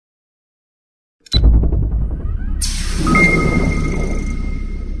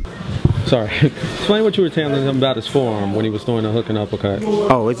Sorry. Explain what you were telling him about his forearm when he was throwing a hook and uppercut.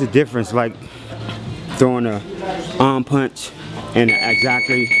 Oh, it's a difference, like throwing a arm punch and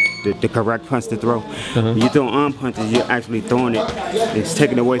exactly the correct punch to throw. When you throw arm punches, you're actually throwing it. It's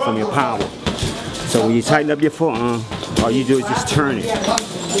taken away from your power. So when you tighten up your forearm, all you do is just turn it.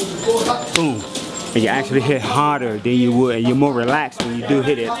 Boom. And you actually hit harder than you would, and you're more relaxed when you do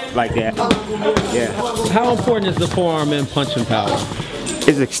hit it like that. Yeah. How important is the forearm in punching power?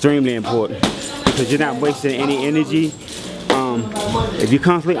 It's extremely important because you're not wasting any energy. If you're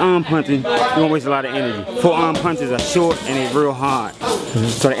constantly arm punching, you're gonna waste a lot of energy. Forearm punches are short and they're real hard.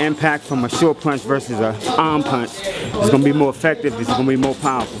 So the impact from a short punch versus an arm punch is gonna be more effective, it's gonna be more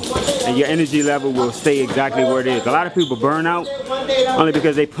powerful. And your energy level will stay exactly where it is. A lot of people burn out only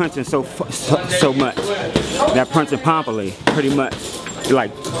because they punching so much. They're punching properly, pretty much.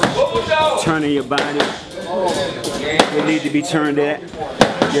 Like turning your body. It needs to be turned at.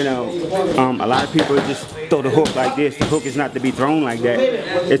 You know, a lot of people just throw the hook like this. The hook is not to be thrown like that.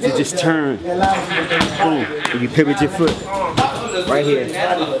 It's to just turn. Boom. And you pivot your foot right here.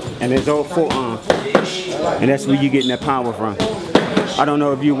 And there's all forearm. And that's where you're getting that power from. I don't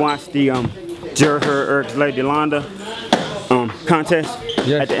know if you watched the Jarrett Hurd Lady Londa contest.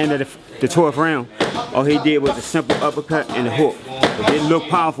 Yes. At the end of the 12th round. All he did was a simple uppercut and a hook. It didn't look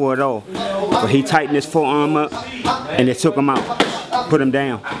powerful at all. But he tightened his forearm up and it took him out. Put him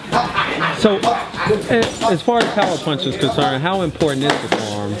down. So, as far as power punch is concerned, how important is the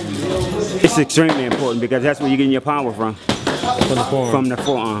forearm? It's extremely important because that's where you're getting your power from. From the forearm? From the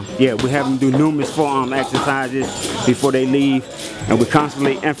forearm. Yeah, we have them do numerous forearm exercises before they leave, and we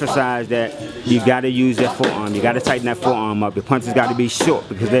constantly emphasize that you got to use that forearm. You got to tighten that forearm up. Your punches got to be short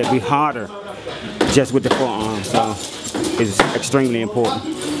because they'll be harder just with the forearm. So, it's extremely important.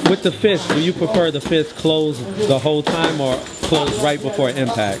 With the fist, do you prefer the fist closed the whole time or closed right before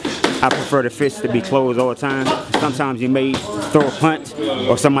impact? I prefer the fist to be closed all the time. Sometimes you may throw a punch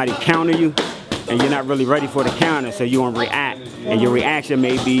or somebody counter you and you're not really ready for the counter, so you're gonna react. And your reaction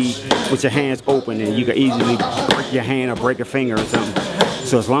may be with your hands open and you can easily break your hand or break a finger or something.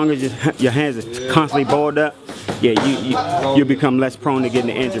 So as long as your hands are constantly balled up, yeah, you become less prone to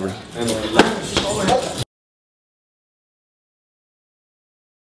getting an injury.